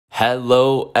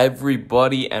Hello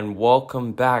everybody and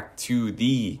welcome back to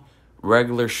the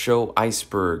Regular Show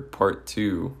Iceberg Part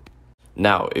 2.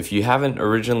 Now, if you haven't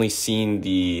originally seen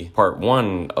the Part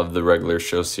 1 of the Regular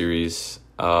Show series,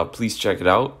 please check it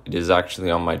out. It is actually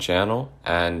on my channel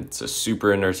and it's a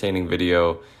super entertaining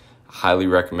video. I highly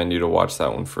recommend you to watch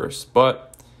that one first.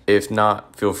 But if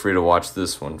not, feel free to watch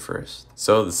this one first.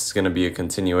 So this is going to be a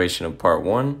continuation of Part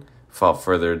 1. Without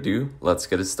further ado, let's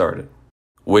get it started.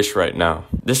 Wish right now.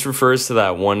 This refers to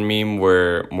that one meme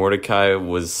where Mordecai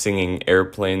was singing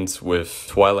Airplanes with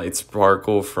Twilight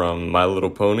Sparkle from My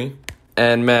Little Pony.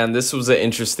 And man, this was an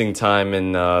interesting time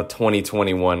in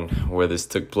 2021 where this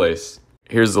took place.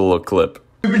 Here's a little clip.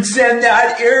 Pretend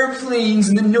that airplanes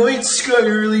in the night sky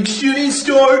are like shooting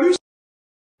stars.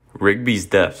 Rigby's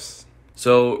deaths.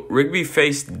 So Rigby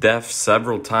faced death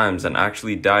several times and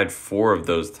actually died 4 of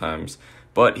those times.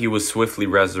 But he was swiftly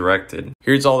resurrected.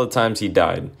 Here's all the times he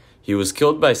died. He was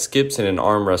killed by Skips in an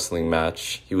arm wrestling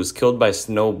match. He was killed by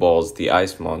Snowballs, the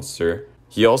ice monster.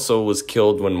 He also was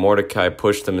killed when Mordecai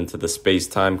pushed him into the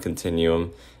space-time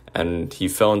continuum, and he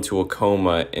fell into a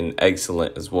coma in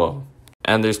Excellent as well.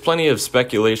 And there's plenty of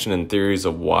speculation and theories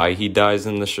of why he dies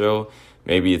in the show.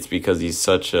 Maybe it's because he's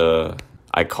such a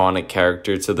iconic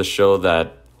character to the show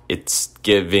that it's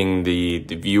giving the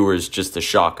viewers just a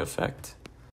shock effect.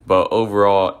 But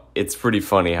overall, it's pretty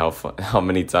funny how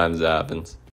many times it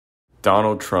happens.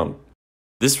 Donald Trump.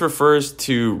 This refers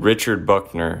to Richard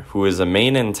Buckner, who is a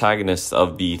main antagonist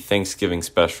of the Thanksgiving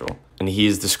special. And he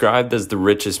is described as the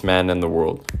richest man in the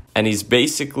world. And he's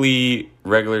basically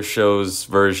Regular Show's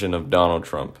version of Donald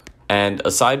Trump. And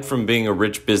aside from being a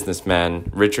rich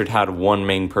businessman, Richard had one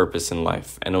main purpose in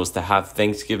life, and it was to have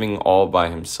Thanksgiving all by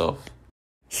himself.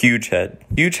 Huge Head.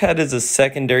 Huge Head is a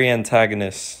secondary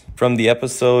antagonist from the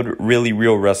episode Really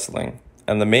Real Wrestling,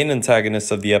 and the main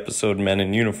antagonist of the episode Men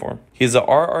in Uniform. He is a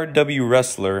RRW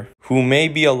wrestler who may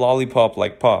be a lollipop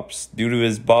like Pops due to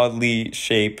his bodily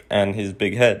shape and his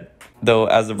big head, though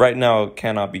as of right now it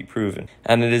cannot be proven.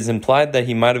 And it is implied that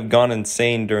he might have gone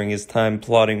insane during his time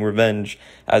plotting revenge,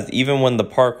 as even when the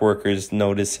park workers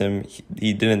noticed him,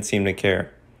 he didn't seem to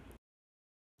care.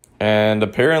 And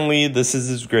apparently this is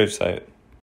his gravesite.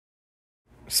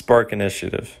 Spark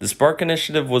Initiative. The Spark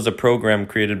Initiative was a program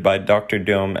created by Dr.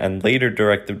 Dome and later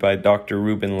directed by Dr.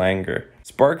 Ruben Langer.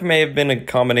 Spark may have been a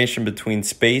combination between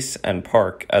space and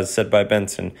park, as said by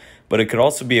Benson, but it could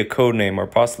also be a codename or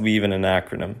possibly even an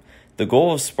acronym. The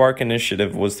goal of Spark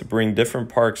Initiative was to bring different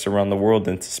parks around the world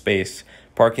into space,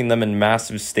 parking them in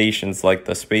massive stations like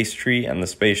the Space Tree and the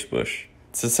Space Bush.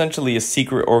 It's essentially a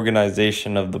secret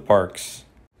organization of the parks,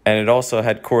 and it also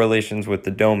had correlations with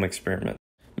the Dome experiment.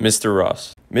 Mr.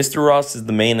 Ross. Mr. Ross is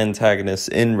the main antagonist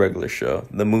in Regular Show,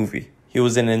 the movie. He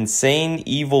was an insane,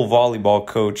 evil volleyball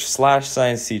coach /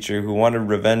 science teacher who wanted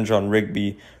revenge on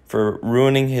Rigby for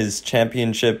ruining his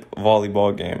championship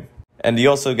volleyball game. And he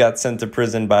also got sent to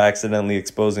prison by accidentally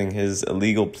exposing his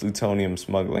illegal plutonium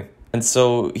smuggling. And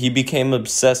so he became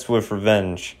obsessed with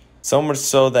revenge. So much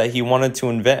so that he wanted to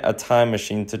invent a time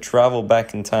machine to travel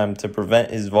back in time to prevent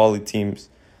his volleyball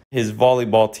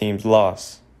team's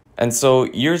loss. And so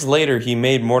years later, he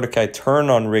made Mordecai turn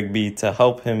on Rigby to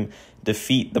help him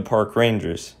defeat the park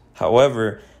rangers.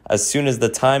 However, as soon as the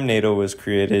Time NATO was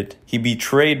created, he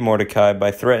betrayed Mordecai by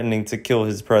threatening to kill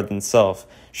his present self,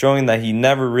 showing that he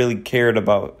never really cared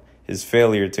about his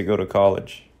failure to go to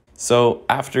college. So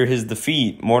after his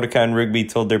defeat, Mordecai and Rigby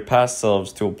told their past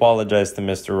selves to apologize to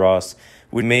Mr. Ross,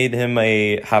 which made him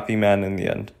a happy man in the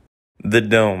end. The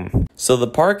Dome. So the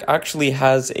park actually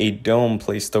has a dome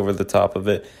placed over the top of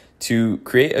it to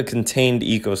create a contained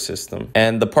ecosystem.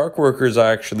 And the park workers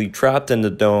are actually trapped in the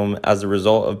dome as a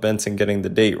result of Benson getting the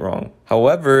date wrong.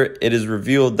 However, it is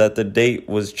revealed that the date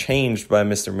was changed by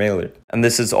Mr. Maylard. And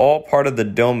this is all part of the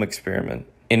dome experiment,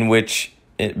 in which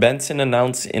Benson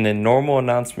announced in a normal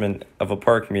announcement of a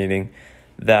park meeting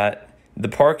that the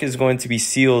park is going to be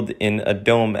sealed in a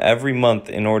dome every month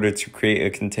in order to create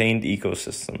a contained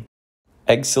ecosystem.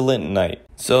 Excellent Night.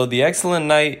 So the Excellent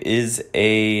Night is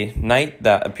a night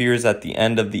that appears at the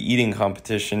end of the eating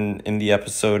competition in the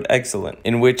episode Excellent,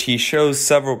 in which he shows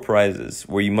several prizes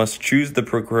where you must choose the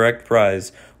correct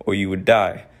prize or you would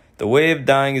die. The way of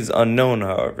dying is unknown,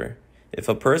 however. If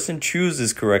a person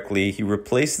chooses correctly, he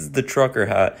replaces the trucker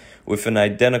hat with an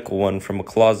identical one from a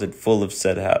closet full of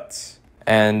said hats.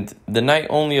 And the night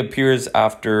only appears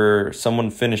after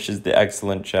someone finishes the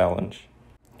Excellent challenge.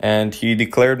 And he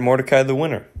declared Mordecai the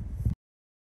winner.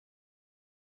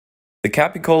 The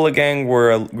Capicola Gang were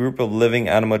a group of living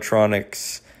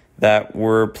animatronics that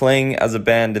were playing as a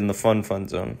band in the Fun Fun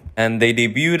Zone. And they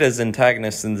debuted as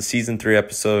antagonists in the Season 3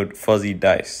 episode Fuzzy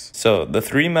Dice. So, the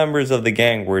 3 members of the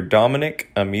gang were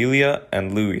Dominic, Amelia,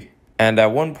 and Louie. And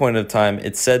at one point of time,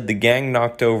 it said the gang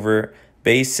knocked over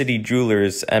Bay City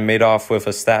Jewelers and made off with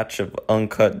a stash of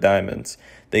uncut diamonds.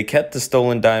 They kept the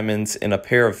stolen diamonds in a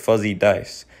pair of fuzzy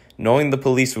dice. Knowing the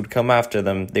police would come after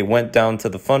them, they went down to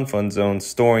the Fun Fun Zone,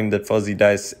 storing the fuzzy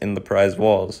dice in the prize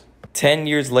walls. 10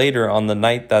 years later, on the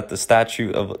night that the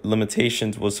statute of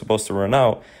limitations was supposed to run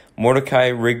out, Mordecai,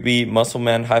 Rigby,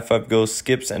 Muscleman, High Five Ghost,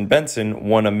 Skips, and Benson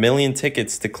won 1 million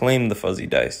tickets to claim the fuzzy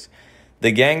dice.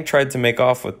 The gang tried to make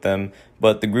off with them,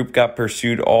 but the group got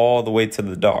pursued all the way to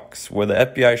the docks, where the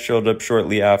FBI showed up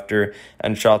shortly after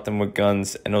and shot them with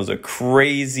guns, and it was a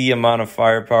crazy amount of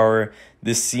firepower.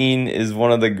 This scene is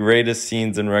one of the greatest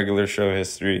scenes in regular show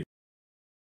history.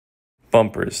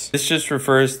 Bumpers. This just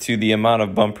refers to the amount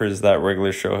of bumpers that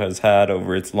Regular Show has had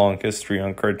over its long history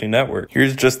on Cartoon Network.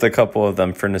 Here's just a couple of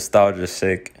them for nostalgia's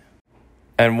sake.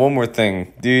 And one more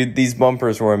thing, dude, these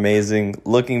bumpers were amazing.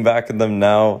 Looking back at them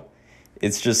now,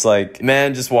 it's just like,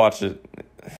 man, just watch it.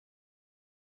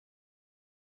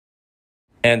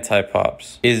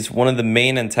 Anti-Pops is one of the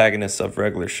main antagonists of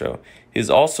Regular Show. He is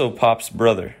also Pop's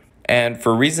brother. And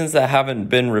for reasons that haven't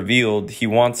been revealed, he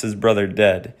wants his brother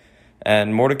dead.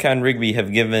 And Mordecai and Rigby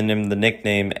have given him the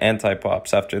nickname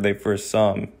Anti-Pops after they first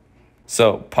saw him.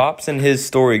 So, Pops and his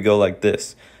story go like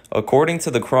this. According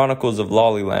to the Chronicles of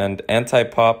Lollyland,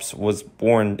 Anti-Pops was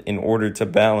born in order to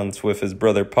balance with his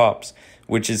brother Pops,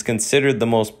 which is considered the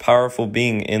most powerful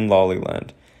being in Lollyland.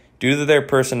 Due to their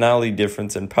personality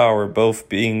difference and power, both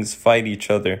beings fight each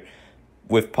other,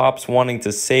 with Pops wanting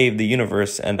to save the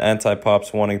universe and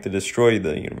Anti-Pops wanting to destroy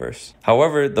the universe.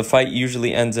 However, the fight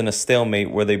usually ends in a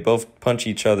stalemate where they both punch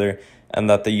each other and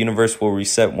that the universe will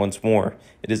reset once more.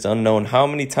 It is unknown how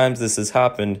many times this has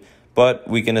happened, but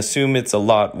we can assume it's a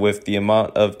lot with the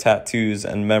amount of tattoos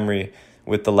and memory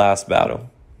with the last battle.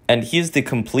 And he is the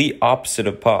complete opposite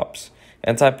of Pops.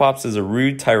 Anti-Pops is a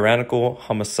rude, tyrannical,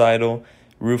 homicidal,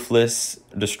 ruthless,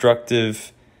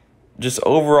 destructive, just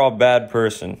overall bad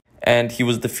person. And he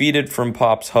was defeated from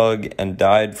Pop's hug and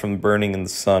died from burning in the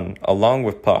sun, along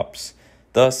with Pops.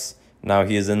 Thus, now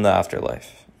he is in the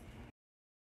afterlife.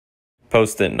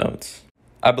 Post-it notes.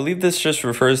 I believe this just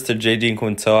refers to J.D.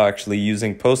 Quintel actually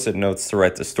using post-it notes to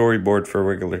write the storyboard for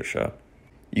Regular Show.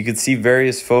 You can see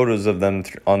various photos of them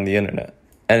on the internet.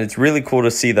 And it's really cool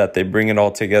to see that they bring it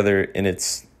all together in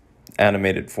its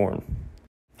animated form.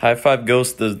 High Five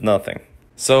Ghost does nothing.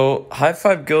 So, High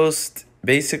Five Ghost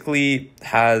basically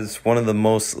has one of the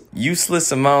most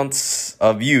useless amounts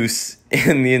of use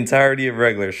in the entirety of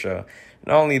Regular Show.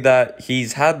 Not only that,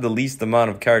 he's had the least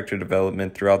amount of character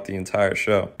development throughout the entire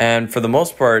show. And for the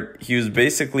most part, he was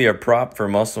basically a prop for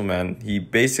Muscleman. He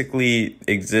basically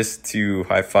exists to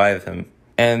high-five him.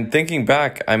 And thinking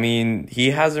back, I mean,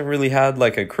 he hasn't really had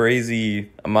like a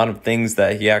crazy amount of things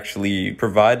that he actually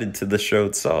provided to the show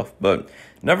itself. But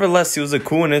nevertheless, he was a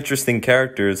cool and interesting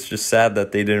character. It's just sad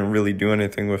that they didn't really do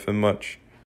anything with him much.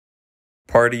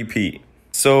 Party Pete.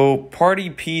 So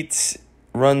Party Pete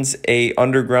runs a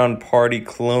underground party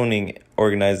cloning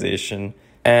organization,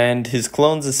 and his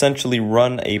clones essentially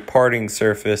run a parting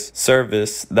service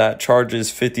that charges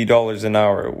 $50 an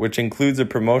hour, which includes a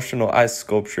promotional ice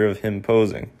sculpture of him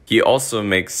posing. He also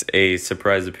makes a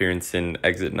surprise appearance in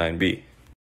Exit 9B.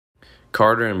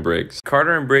 Carter and Briggs.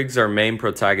 Carter and Briggs are main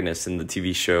protagonists in the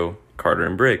TV show Carter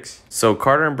and Briggs. So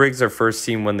Carter and Briggs are first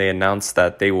seen when they announced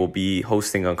that they will be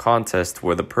hosting a contest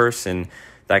where the person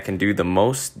that can do the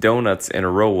most donuts in a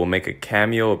row will make a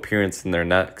cameo appearance in their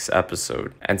next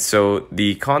episode. And so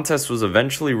the contest was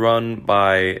eventually run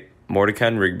by Mordecai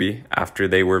and Rigby after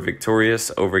they were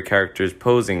victorious over characters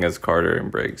posing as Carter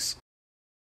and Briggs.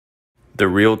 The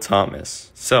Real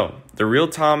Thomas. So, The Real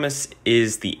Thomas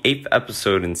is the 8th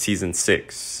episode in Season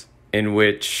 6, in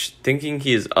which, thinking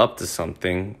he is up to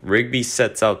something, Rigby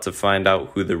sets out to find out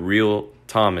who the real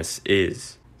Thomas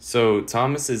is. So,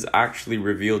 Thomas is actually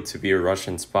revealed to be a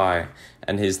Russian spy,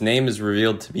 and his name is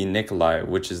revealed to be Nikolai,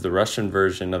 which is the Russian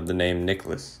version of the name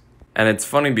Nicholas. And it's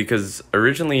funny because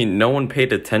originally no one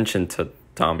paid attention to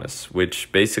Thomas,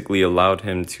 which basically allowed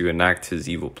him to enact his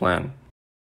evil plan.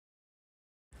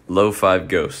 Low Five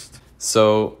Ghost.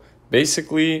 So,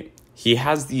 basically, he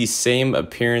has the same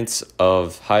appearance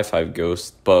of High Five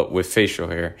Ghost, but with facial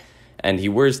hair. And he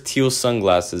wears teal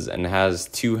sunglasses and has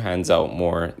 2 hands out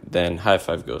more than High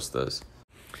Five Ghost does.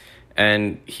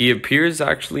 And he appears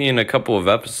actually in a couple of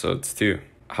episodes too.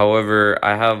 However,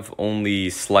 I have only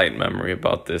slight memory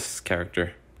about this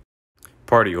character.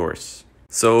 Party Horse.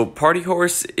 So Party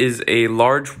Horse is a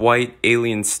large white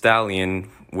alien stallion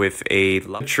with a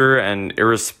mature and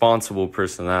irresponsible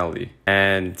personality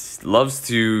and loves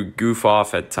to goof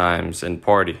off at times and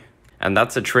party. And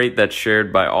that's a trait that's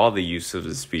shared by all the youths of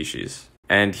the species.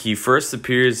 And he first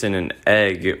appears in an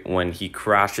egg when he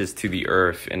crashes to the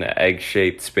earth in an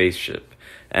egg-shaped spaceship.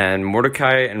 And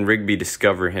Mordecai and Rigby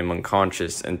discover him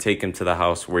unconscious and take him to the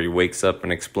house, where he wakes up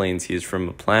and explains he is from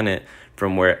a planet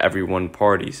from where everyone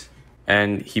parties.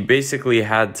 And he basically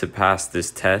had to pass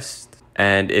this test,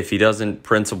 and if he doesn't,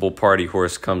 Principal Party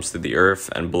Horse comes to the earth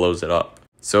and blows it up.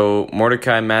 So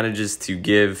Mordecai manages to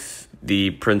give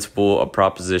the principal a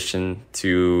proposition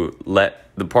to let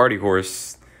the party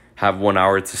horse have 1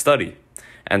 hour to study.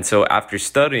 And so after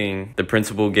studying, the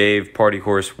principal gave Party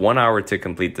Horse 1 hour to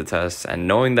complete the test, and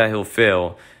knowing that he'll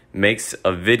fail, makes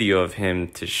a video of him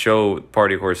to show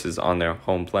party horses on their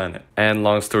home planet. And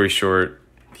long story short,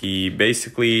 he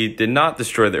basically did not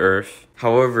destroy the earth.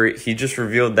 However, he just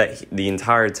revealed that the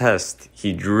entire test,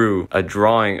 he drew a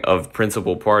drawing of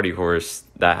Principal Party Horse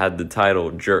that had the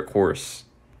title Jerk Horse.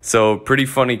 So pretty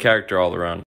funny character all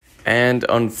around. And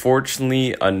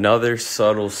unfortunately, another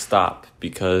subtle stop,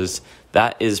 because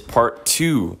that is part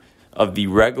 2 of the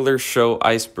Regular Show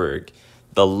Iceberg.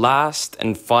 The last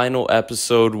and final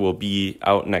episode will be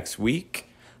out next week.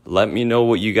 Let me know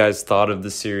what you guys thought of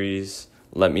the series.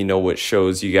 Let me know what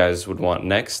shows you guys would want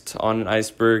next on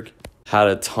Iceberg. Had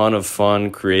a ton of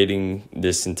fun creating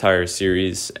this entire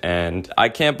series, and I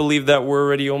can't believe that we're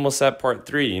already almost at part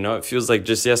 3. You know, it feels like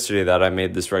just yesterday that I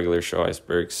made this Regular Show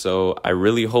Iceberg, so I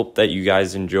really hope that you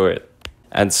guys enjoy it.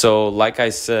 And so, like I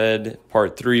said,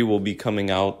 part 3 will be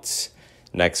coming out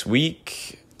next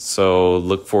week, so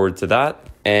look forward to that.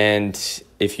 And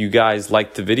if you guys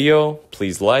liked the video,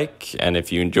 please like, and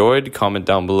if you enjoyed, comment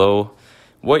down below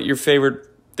what your favorite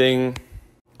thing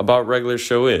about Regular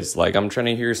Show is. Like, I'm trying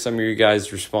to hear some of your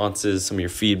guys' responses, some of your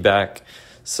feedback.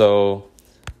 So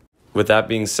with that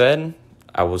being said,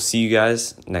 I will see you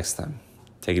guys next time.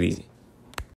 Take it easy.